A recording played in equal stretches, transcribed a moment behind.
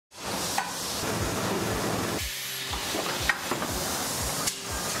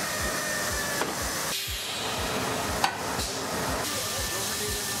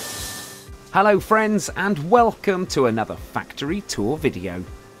Hello friends and welcome to another factory tour video.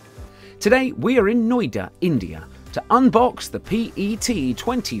 Today we are in Noida, India to unbox the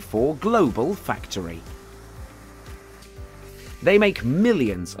PET24 Global Factory. They make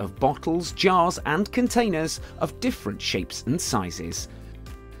millions of bottles, jars and containers of different shapes and sizes.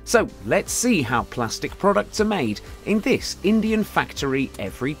 So let's see how plastic products are made in this Indian factory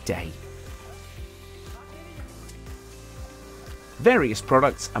every day. Various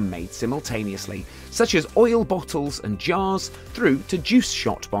products are made simultaneously, such as oil bottles and jars through to juice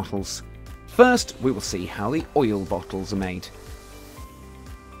shot bottles. First, we will see how the oil bottles are made.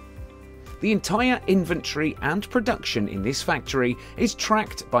 The entire inventory and production in this factory is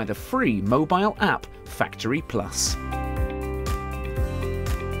tracked by the free mobile app Factory Plus.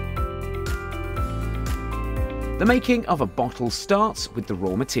 The making of a bottle starts with the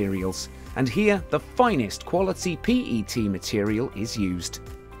raw materials, and here the finest quality PET material is used.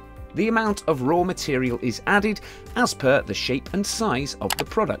 The amount of raw material is added as per the shape and size of the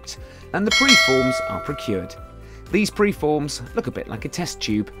product, and the preforms are procured. These preforms look a bit like a test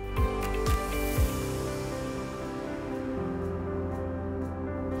tube.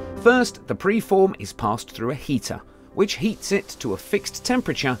 First, the preform is passed through a heater, which heats it to a fixed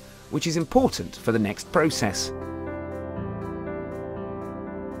temperature, which is important for the next process.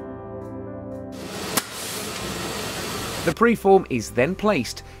 The preform is then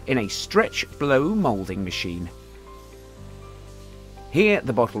placed in a stretch blow moulding machine. Here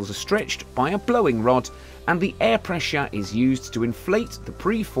the bottles are stretched by a blowing rod and the air pressure is used to inflate the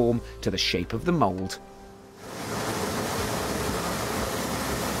preform to the shape of the mould.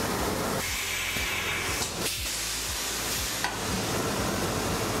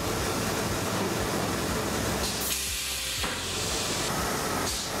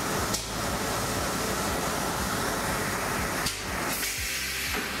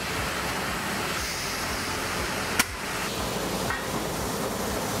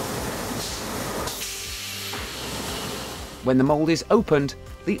 When the mould is opened,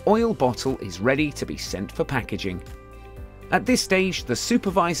 the oil bottle is ready to be sent for packaging. At this stage, the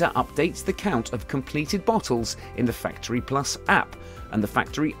supervisor updates the count of completed bottles in the Factory Plus app, and the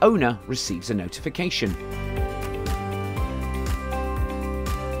factory owner receives a notification.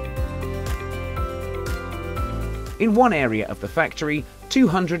 In one area of the factory,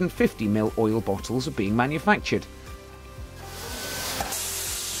 250ml oil bottles are being manufactured.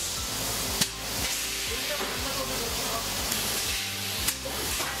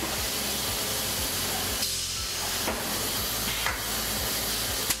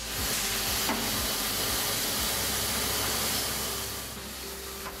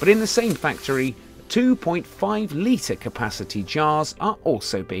 But in the same factory, 2.5 litre capacity jars are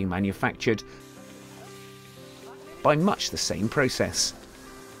also being manufactured by much the same process.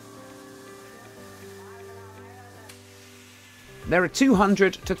 There are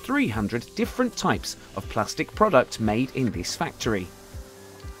 200 to 300 different types of plastic product made in this factory.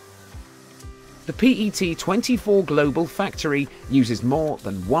 The PET24 Global Factory uses more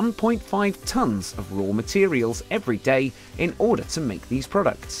than 1.5 tonnes of raw materials every day in order to make these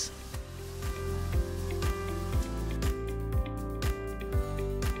products.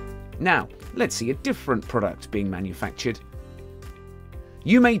 Now, let's see a different product being manufactured.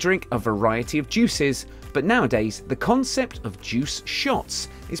 You may drink a variety of juices, but nowadays the concept of juice shots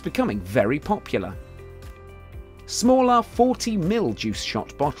is becoming very popular. Smaller 40ml juice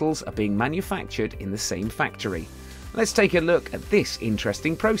shot bottles are being manufactured in the same factory. Let's take a look at this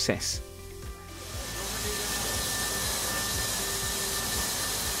interesting process.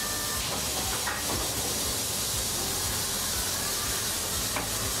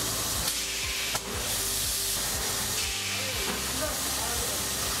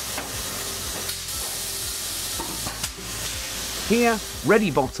 Here,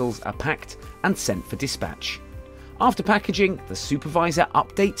 ready bottles are packed and sent for dispatch. After packaging, the supervisor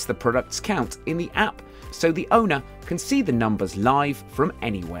updates the product's count in the app so the owner can see the numbers live from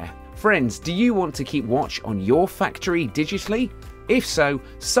anywhere. Friends, do you want to keep watch on your factory digitally? If so,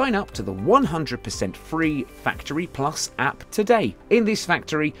 sign up to the 100% free Factory Plus app today. In this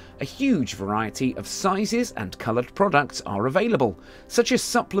factory, a huge variety of sizes and coloured products are available, such as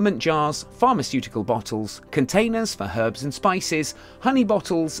supplement jars, pharmaceutical bottles, containers for herbs and spices, honey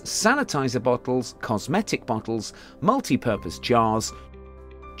bottles, sanitizer bottles, cosmetic bottles, multi-purpose jars,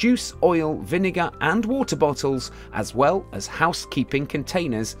 juice, oil, vinegar and water bottles, as well as housekeeping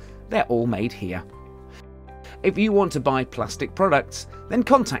containers. They're all made here. If you want to buy plastic products, then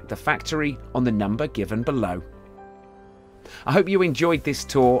contact the factory on the number given below. I hope you enjoyed this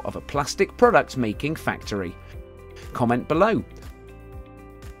tour of a plastic product making factory. Comment below.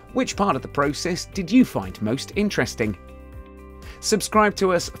 Which part of the process did you find most interesting? Subscribe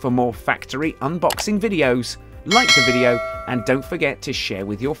to us for more factory unboxing videos, like the video, and don't forget to share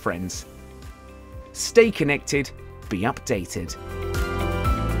with your friends. Stay connected, be updated.